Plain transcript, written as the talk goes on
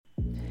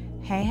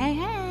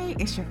Hey,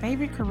 it's your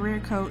favorite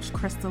career coach,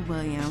 Crystal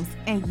Williams,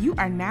 and you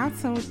are now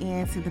tuned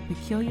in to the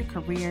Peculiar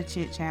Career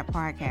Chit Chat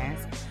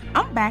podcast.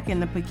 I'm back in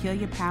the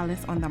Peculiar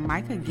Palace on the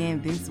mic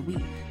again this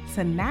week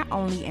to not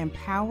only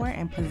empower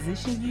and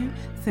position you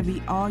to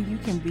be all you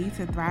can be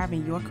to thrive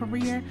in your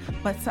career,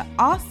 but to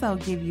also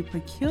give you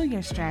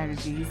peculiar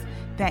strategies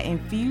that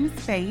infuse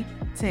faith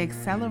to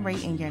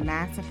accelerate in your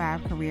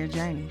 9-to-5 career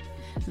journey.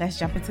 Let's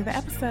jump into the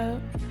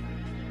episode.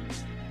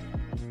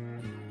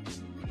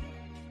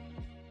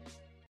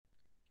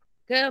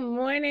 Good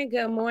morning,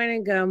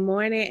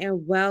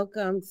 and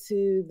welcome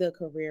to the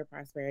Career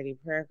Prosperity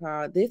Prayer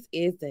Call. This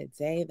is the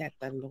day that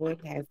the Lord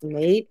has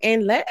made,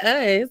 and let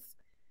us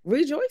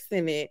rejoice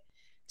in it.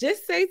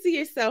 Just say to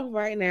yourself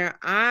right now,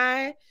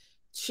 I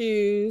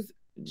choose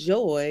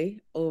joy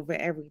over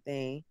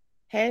everything.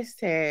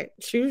 Hashtag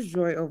choose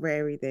joy over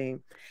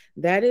everything.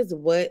 That is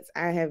what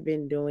I have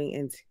been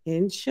doing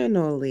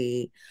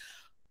intentionally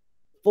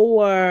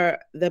for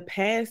the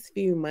past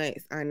few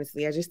months.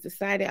 Honestly, I just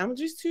decided I'm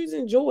just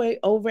choosing joy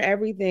over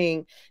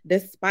everything,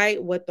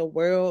 despite what the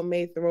world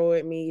may throw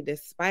at me,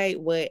 despite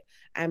what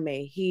I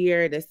may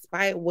hear,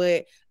 despite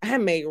what I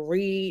may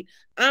read.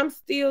 I'm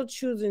still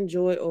choosing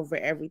joy over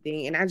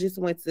everything. And I just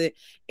want to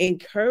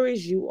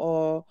encourage you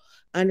all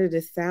under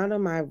the sound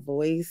of my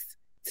voice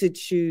to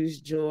choose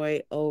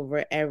joy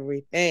over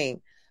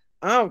everything.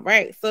 All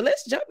right, so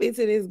let's jump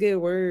into this good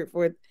word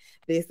for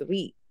this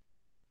week.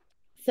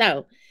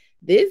 So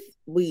this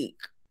week,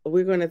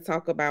 we're going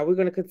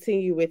to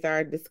continue with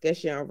our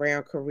discussion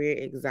around career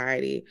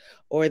anxiety,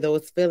 or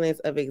those feelings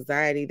of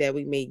anxiety that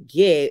we may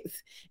get.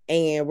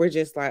 And we're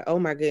just like, oh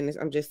my goodness,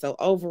 I'm just so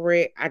over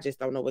it. I just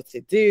don't know what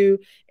to do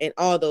and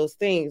all those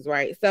things,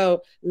 right?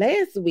 So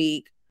last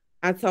week,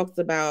 I talked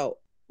about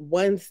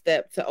one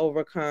step to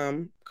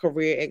overcome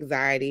career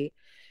anxiety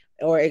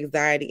or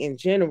anxiety in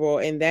general.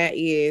 And that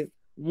is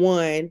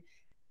one,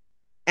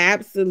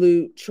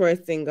 absolute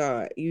trust in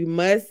God. You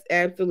must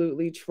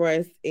absolutely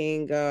trust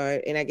in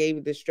God. And I gave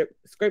you the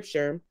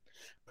scripture,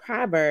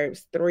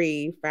 Proverbs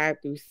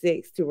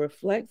 3:5-6, to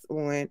reflect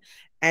on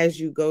as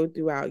you go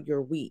throughout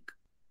your week.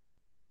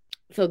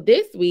 So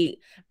this week,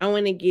 I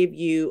want to give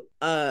you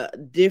a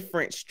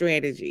different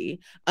strategy,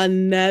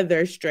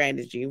 another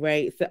strategy,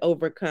 right, to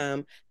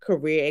overcome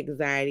career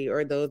anxiety,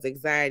 or those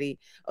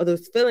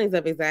feelings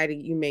of anxiety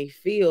you may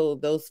feel,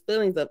 those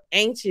feelings of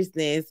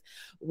anxiousness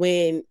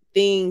when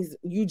things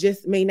you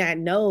just may not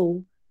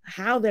know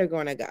how they're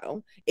going to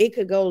go. It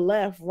could go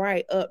left,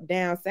 right, up,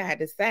 down, side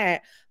to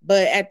side.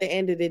 But at the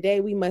end of the day,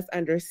 we must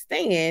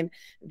understand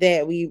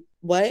that we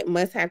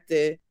must have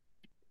to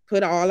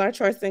put all our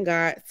trust in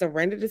God,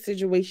 surrender the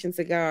situation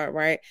to God,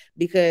 right?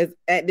 Because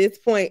at this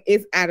point,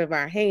 it's out of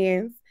our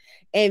hands.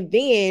 And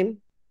then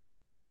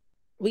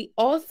we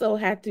also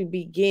have to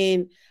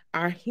begin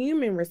our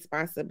human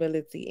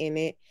responsibility in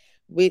it,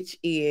 which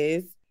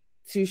is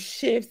to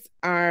shift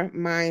our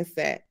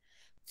mindset,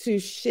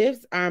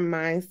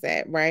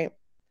 right?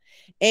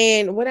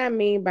 And what I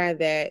mean by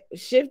that,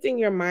 shifting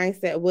your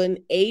mindset will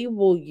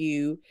enable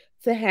you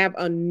to have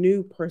a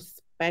new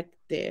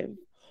perspective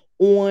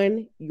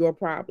on your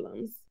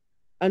problems,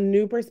 And,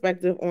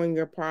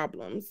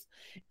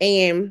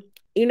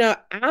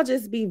 I'll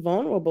just be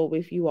vulnerable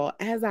with you all,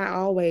 as I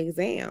always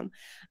am.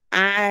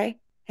 I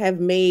have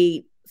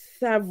made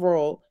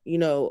several,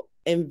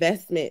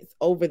 investments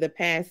over the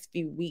past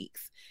few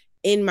weeks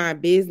in my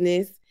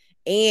business,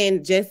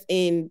 and just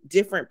in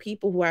different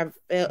people who I've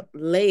felt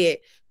led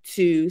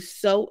to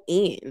sow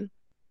in.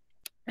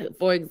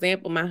 For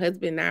example, my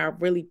husband and I are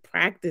really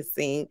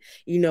practicing,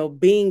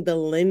 being the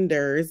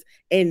lenders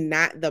and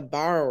not the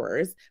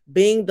borrowers,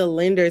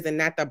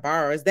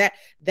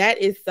 That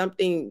is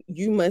something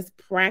you must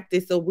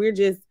practice. So we're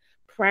just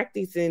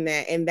practicing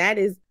that. And that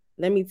is,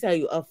 let me tell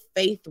you, a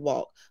faith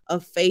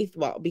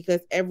walk,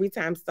 because every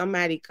time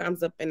somebody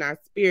comes up in our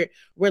spirit,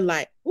 we're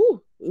like,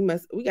 ooh,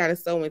 we got to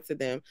sow into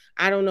them.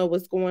 I don't know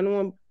what's going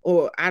on,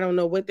 or I don't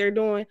know what they're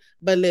doing,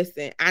 but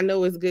listen, I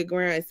know it's good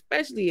ground,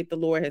 especially if the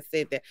Lord has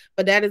said that.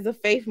 But that is a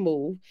faith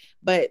move.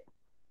 But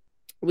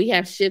we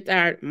have shifted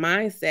our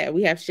mindset.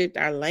 We have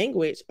shifted our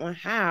language on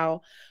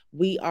how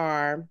we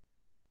are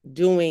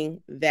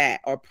doing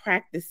that or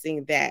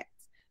practicing that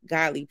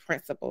godly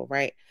principle,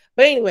 right?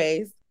 But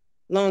anyways,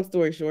 long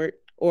story short,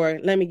 or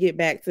let me get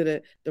back to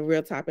the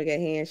real topic at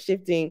hand,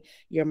 shifting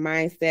your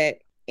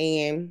mindset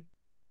and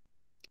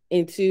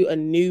into a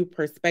new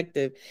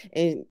perspective.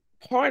 And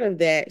part of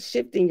that,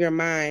 shifting your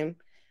mind,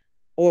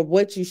 or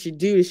what you should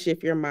do to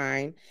shift your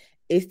mind,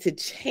 is to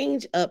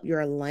change up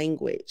your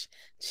language.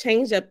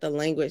 Change up the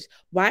language.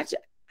 Watch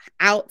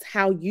out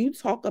how you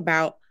talk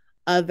about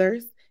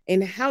others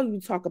and how you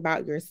talk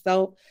about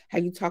yourself, how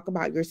you talk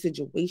about your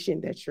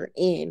situation that you're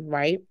in,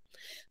 right?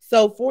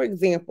 So, for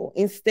example,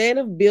 instead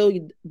of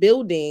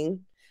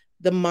building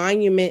the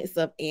monuments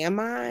of am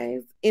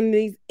I's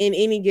in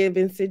any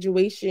given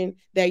situation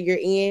that you're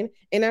in.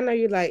 And I know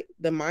you're like,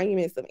 the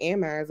monuments of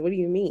am I's, what do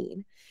you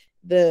mean?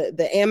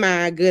 The am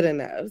I good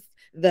enough?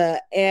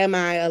 The am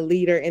I a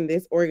leader in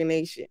this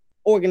organization?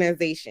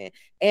 organization?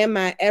 Am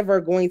I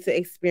ever going to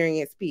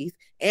experience peace?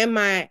 Am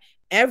I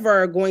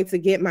ever going to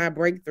get my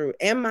breakthrough?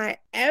 Am I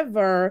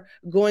ever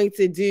going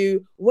to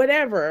do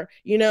whatever,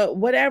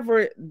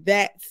 whatever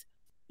that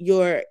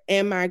your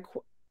am I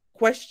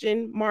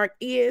question mark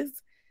is?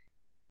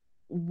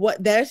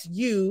 What that's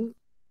you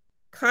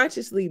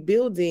consciously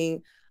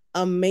building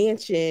a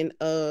mansion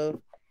of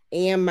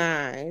am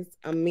I's,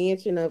 a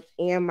mansion of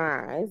am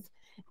I's.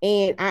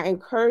 And I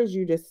encourage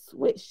you to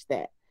switch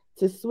that,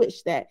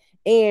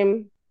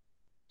 and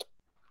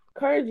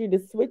encourage you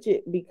to switch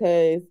it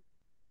because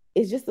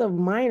it's just a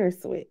minor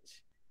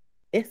switch.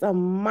 It's a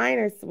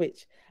minor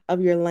switch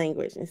of your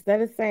language.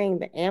 Instead of saying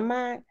the am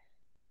I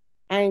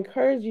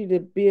encourage you to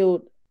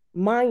build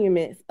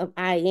monuments of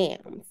I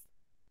ams.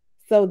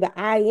 So the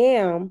I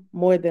am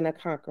more than a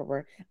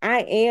conqueror.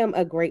 I am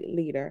a great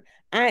leader.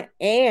 I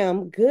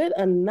am good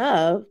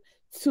enough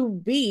to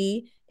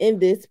be in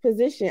this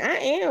position. I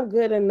am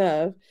good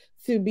enough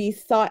to be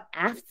sought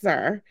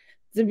after,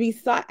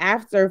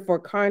 for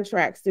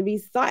contracts, to be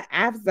sought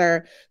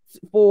after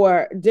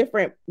for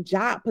different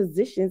job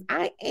positions.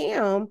 I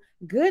am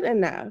good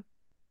enough.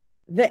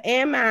 The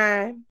am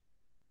I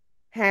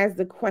has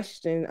the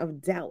question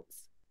of doubts.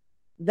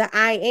 The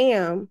I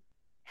am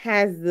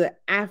has the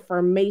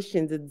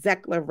affirmation, the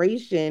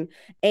declaration,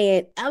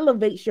 and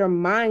elevates your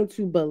mind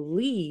to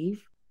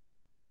believe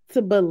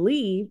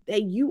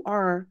that you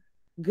are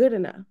good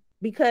enough,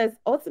 because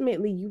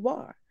ultimately you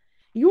are.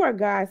 You are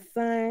God's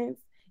sons,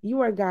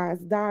 you are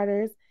God's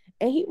daughters,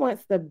 and he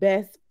wants the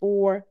best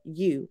for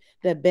you,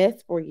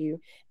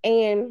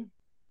 And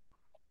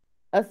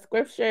a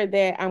scripture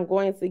that I'm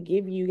going to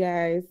give you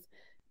guys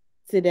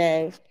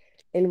today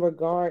in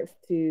regards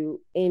to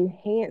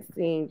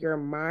enhancing your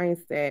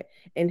mindset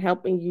and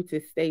helping you to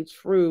stay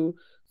true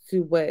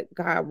to what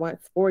God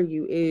wants for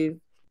you is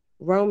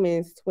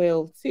Romans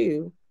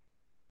 12:2.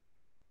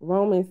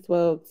 Romans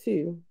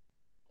 12:2.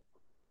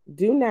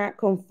 Do not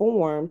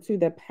conform to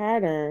the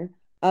pattern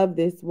of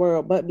this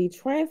world, but be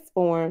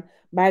transformed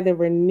by the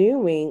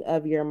renewing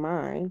of your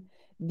mind.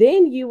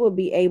 Then you will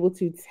be able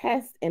to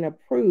test and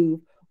approve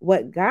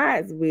what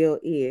God's will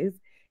is,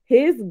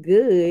 his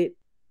good,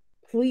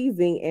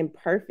 pleasing, and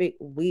perfect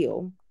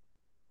will.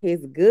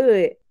 His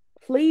good,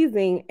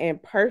 pleasing,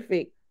 and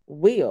perfect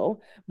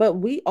will. But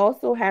we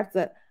also have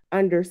to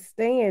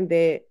understand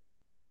that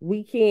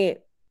we can't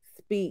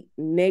speak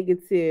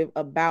negative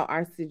about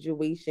our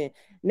situation.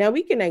 Now,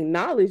 we can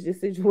acknowledge the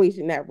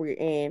situation that we're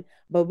in,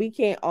 but we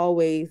can't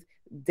always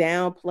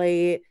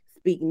downplay it,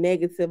 speak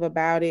negative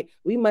about it.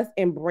 We must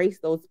embrace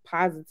those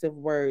positive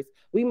words.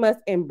 We must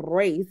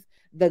embrace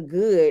the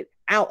good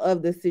out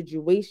of the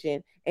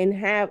situation and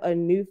have a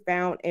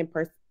newfound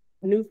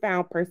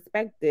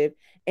perspective,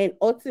 and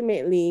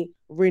ultimately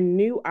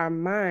renew our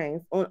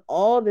minds on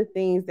all the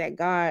things that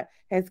God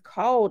has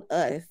called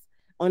us,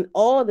 on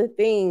all the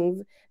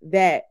things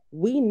that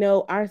we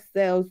know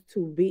ourselves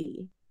to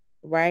be,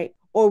 right?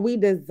 Or we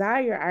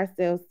desire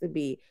ourselves to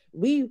be.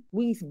 We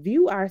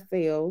view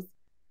ourselves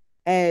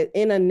as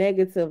in a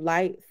negative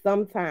light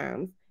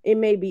sometimes. It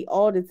may be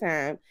all the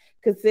time,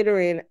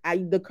 considering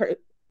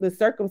the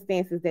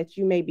circumstances that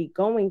you may be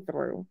going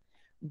through.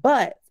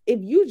 But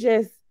if you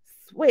just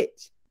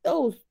switch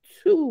those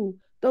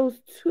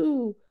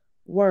two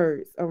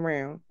words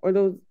around, or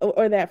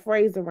that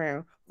phrase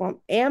around, from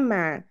am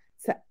I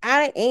to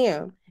I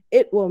am,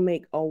 it will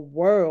make a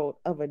world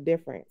of a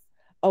difference.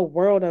 A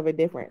world of a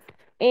difference.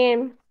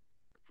 And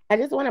I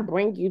just want to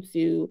bring you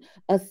to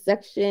a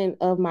section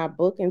of my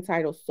book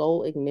entitled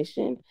Soul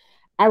Ignition.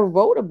 I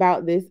wrote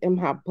about this in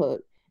my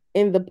book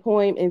in the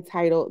poem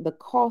entitled The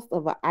Cost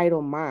of an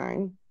Idle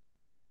Mind.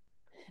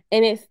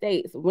 And it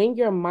states, when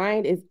your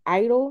mind is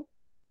idle,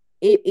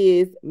 it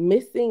is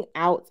missing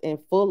out and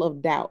full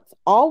of doubts,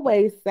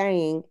 always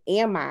saying,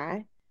 am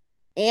I,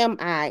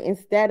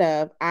 instead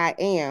of I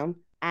am.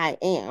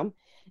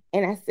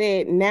 And I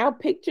said, now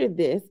picture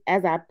this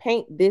as I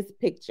paint this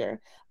picture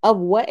of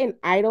what an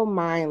idle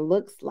mind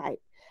looks like.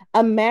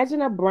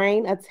 Imagine a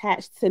brain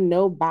attached to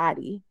no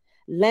body,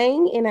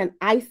 laying in an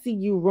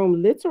ICU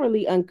room,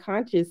 literally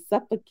unconscious,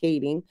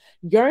 suffocating,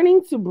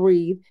 yearning to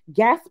breathe,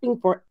 gasping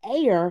for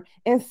air,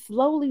 and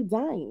slowly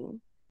dying.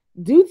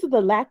 Due to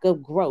the lack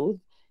of growth,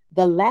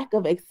 the lack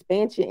of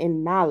expansion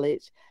in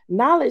knowledge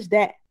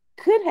that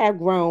could have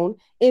grown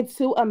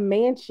into a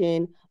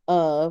mansion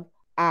of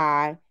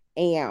I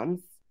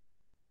ams.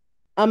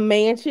 A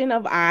mansion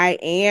of I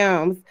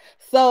ams.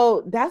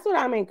 So that's what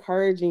I'm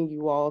encouraging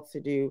you all to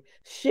do.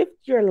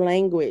 Shift your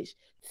language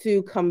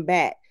to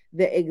combat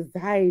the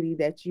anxiety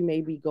that you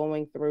may be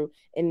going through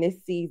in this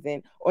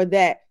season, or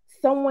that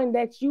someone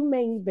that you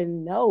may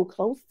even know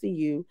close to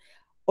you,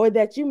 or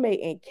that you may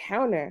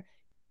encounter.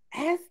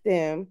 Ask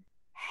them,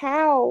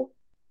 how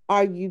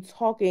are you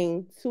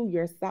talking to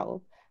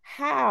yourself?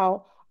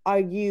 How are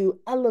you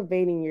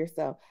elevating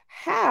yourself?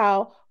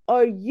 How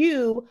are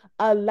you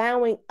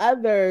allowing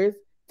others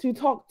to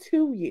talk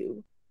to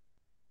you?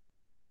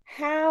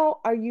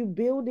 How are you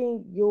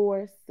building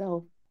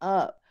yourself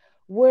up?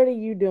 What are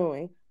you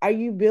doing? Are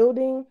you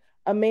building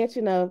a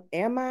mansion of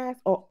am I's,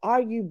 or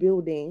are you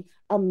building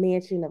a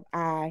mansion of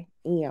I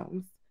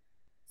am's?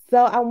 So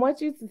I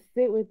want you to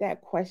sit with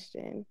that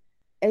question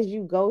as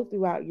you go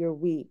throughout your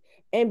week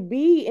and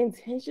be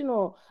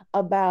intentional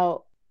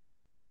about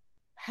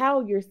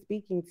how you're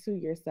speaking to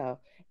yourself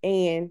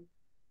and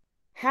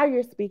how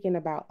you're speaking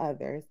about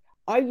others.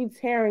 Are you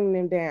tearing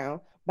them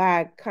down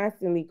by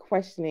constantly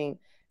questioning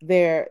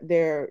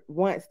their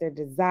wants, their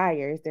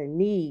desires, their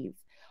needs,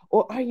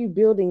 or are you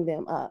building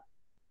them up?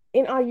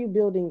 And are you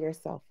building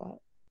yourself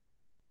up?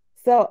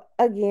 So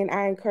again,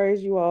 I encourage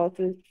you all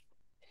to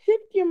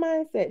shift your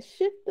mindset,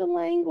 shift the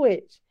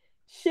language,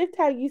 shift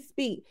how you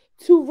speak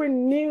to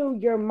renew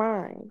your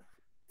mind,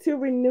 to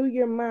renew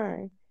your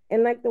mind.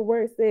 And like the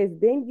word says,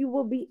 then you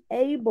will be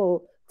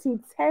able to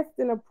test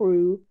and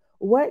approve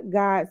what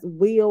God's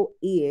will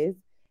is,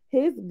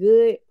 his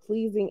good,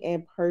 pleasing,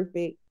 and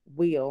perfect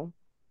will.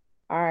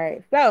 All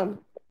right. So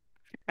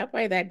I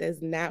pray that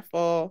does not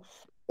fall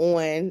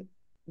on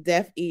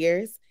deaf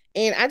ears.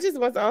 And I just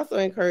want to also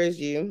encourage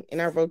you,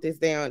 and I wrote this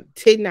down,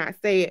 did not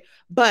say it,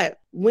 but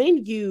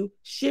when you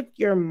shift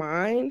your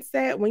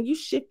mindset, when you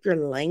shift your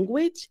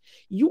language,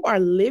 you are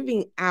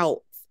living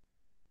out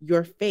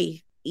your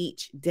faith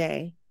each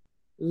day.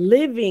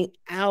 Living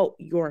out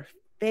your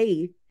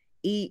faith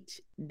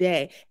each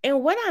day.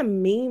 And what I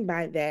mean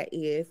by that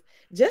is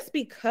just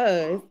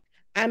because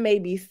I may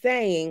be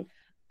saying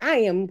I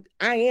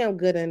am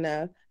good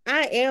enough.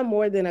 I am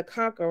more than a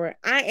conqueror.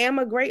 I am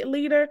a great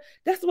leader.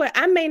 That's what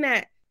I may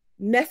not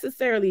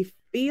necessarily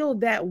feel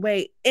that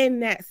way in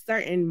that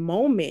certain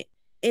moment,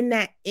 in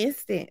that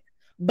instant.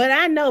 But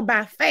I know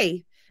by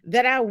faith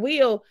that I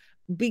will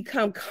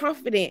become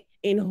confident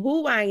in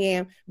who I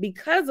am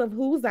because of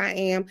whose I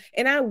am,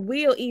 and I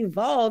will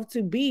evolve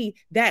to be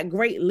that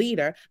great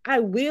leader. I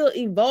will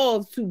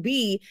evolve to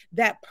be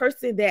that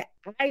person that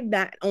I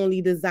not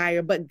only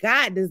desire, but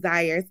God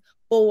desires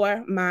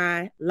for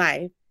my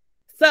life.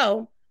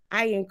 So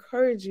I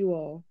encourage you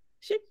all,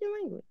 shift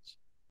your language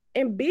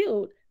and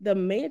build the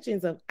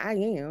mansions of I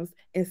ams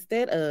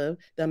instead of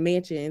the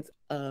mansions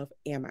of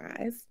am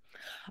I's.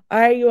 All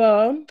right, you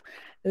all,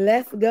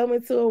 let's go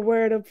into a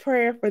word of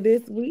prayer for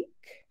this week.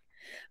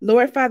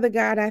 Lord Father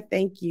God, I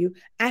thank you.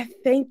 I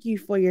thank you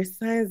for your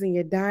sons and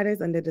your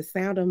daughters under the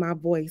sound of my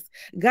voice.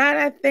 God,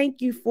 I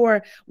thank you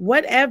for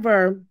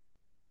whatever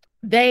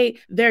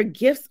their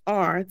gifts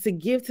are to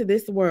give to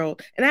this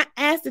world. And I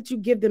ask that you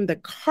give them the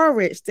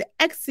courage to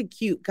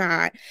execute,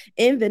 God,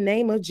 in the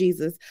name of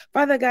Jesus.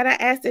 Father God, I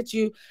ask that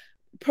you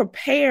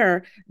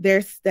prepare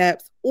their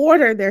steps,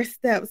 order their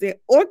steps, and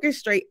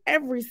orchestrate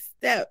every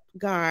step,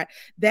 God,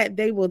 that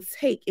they will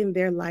take in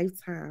their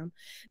lifetime,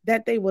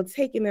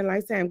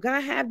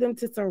 God, have them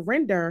to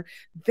surrender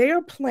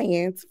their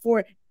plans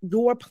for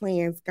your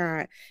plans,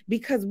 God,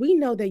 because we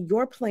know that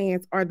your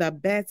plans are the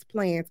best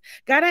plans.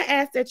 God, I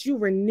ask that you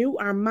renew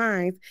our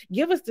minds,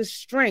 give us the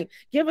strength,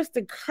 give us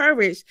the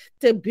courage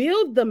to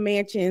build the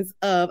mansions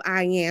of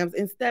I ams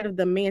instead of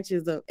the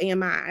mansions of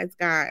am I's,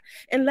 God.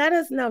 And let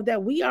us know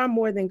that we are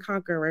more than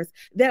conquerors,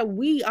 that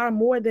we are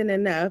more than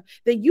enough,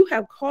 that you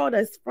have called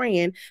us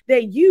friend,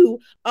 that you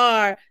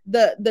are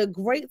the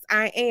great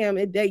I am,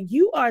 and that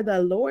you are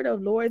the Lord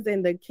of lords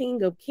and the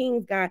King of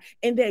kings, God,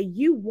 and that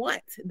you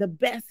want the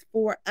best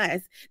for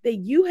us, that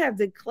you have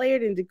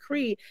declared and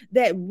decreed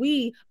that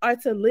we are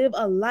to live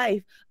a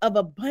life of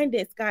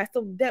abundance, God,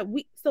 so that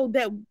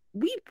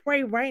we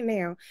pray right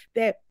now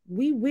that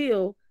we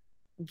will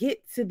get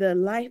to the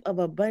life of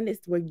abundance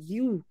where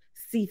you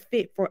see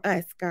fit for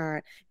us,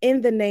 God,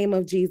 in the name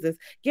of Jesus.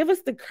 Give us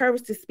the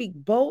courage to speak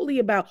boldly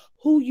about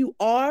who you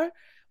are.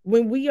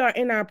 When we are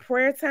in our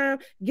prayer time,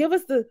 give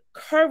us the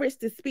courage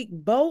to speak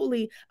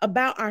boldly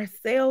about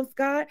ourselves,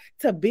 God,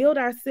 to build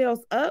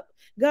ourselves up,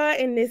 God,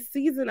 in this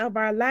season of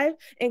our life.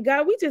 And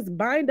God, we just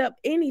bind up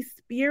any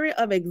spirit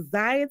of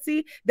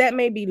anxiety that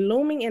may be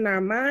looming in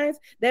our minds,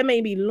 that may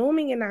be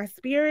looming in our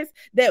spirits,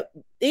 that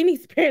any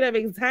spirit of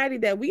anxiety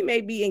that we may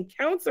be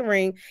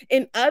encountering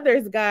in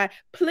others, God,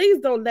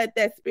 please don't let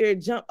that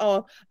spirit jump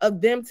off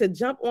of them to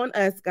jump on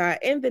us, God,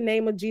 in the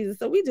name of Jesus.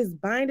 So we just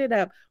bind it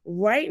up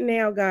right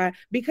now, God,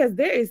 because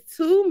there is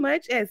too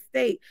much at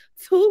stake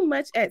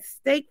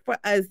for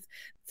us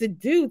to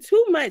do,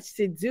 too much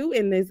to do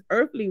in this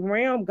earthly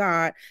realm,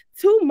 God,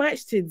 too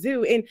much to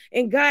do.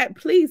 And God,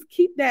 please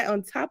keep that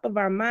on top of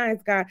our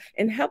minds, God,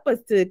 and help us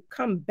to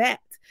combat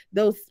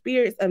those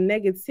spirits of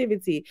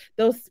negativity,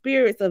 those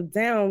spirits of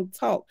down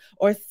talk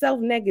or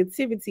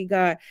self-negativity,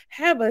 God.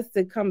 Have us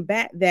to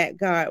combat that,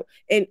 God,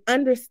 and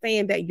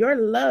understand that your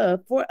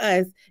love for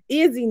us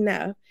is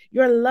enough.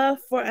 Your love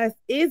for us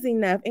is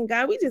enough. And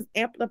God, we just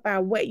amplify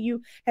what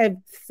you have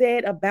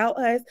said about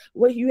us,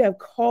 what you have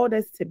called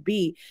us to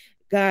be.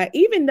 God,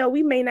 even though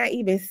we may not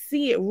even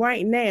see it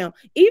right now,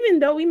 even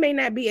though we may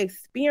not be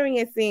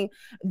experiencing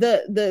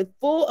the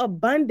full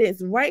abundance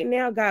right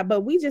now, God,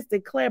 but we just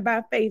declare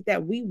by faith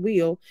that we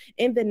will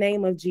in the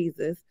name of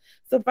Jesus.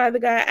 So, Father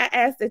God, I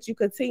ask that you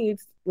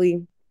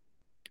continuously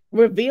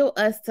Reveal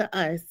us to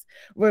us.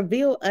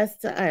 Reveal us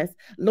to us.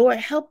 Lord,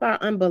 help our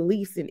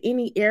unbeliefs in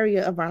any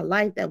area of our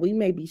life that we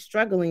may be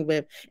struggling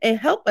with, and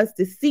help us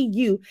to see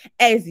you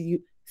as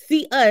you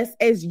see us,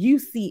 as you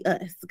see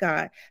us,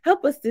 God.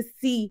 Help us to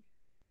see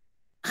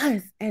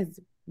us as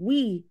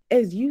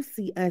you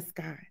see us,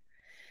 God.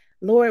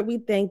 Lord, we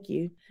thank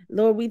you.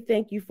 Lord, we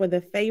thank you for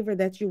the favor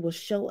that you will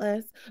show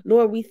us.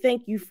 Lord, we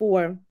thank you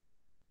for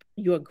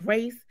your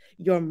grace,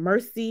 your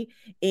mercy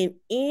in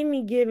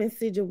any given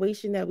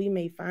situation that we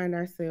may find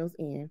ourselves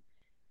in.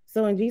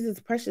 So in Jesus'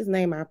 precious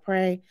name, I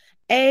pray.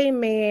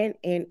 Amen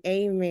and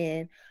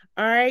amen.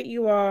 All right,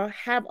 you all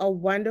have a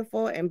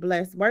wonderful and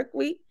blessed work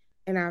week,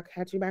 and I'll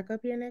catch you back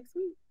up here next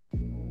week.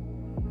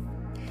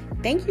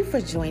 Thank you for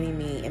joining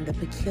me in the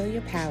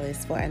Peculiar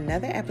Palace for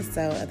another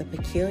episode of the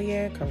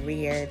Peculiar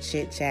Career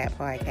Chit Chat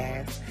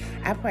podcast.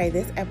 I pray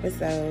this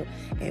episode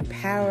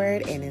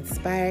empowered and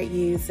inspired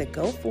you to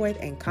go forth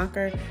and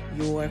conquer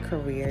your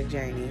career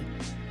journey.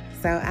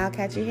 So I'll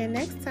catch you here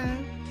next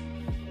time.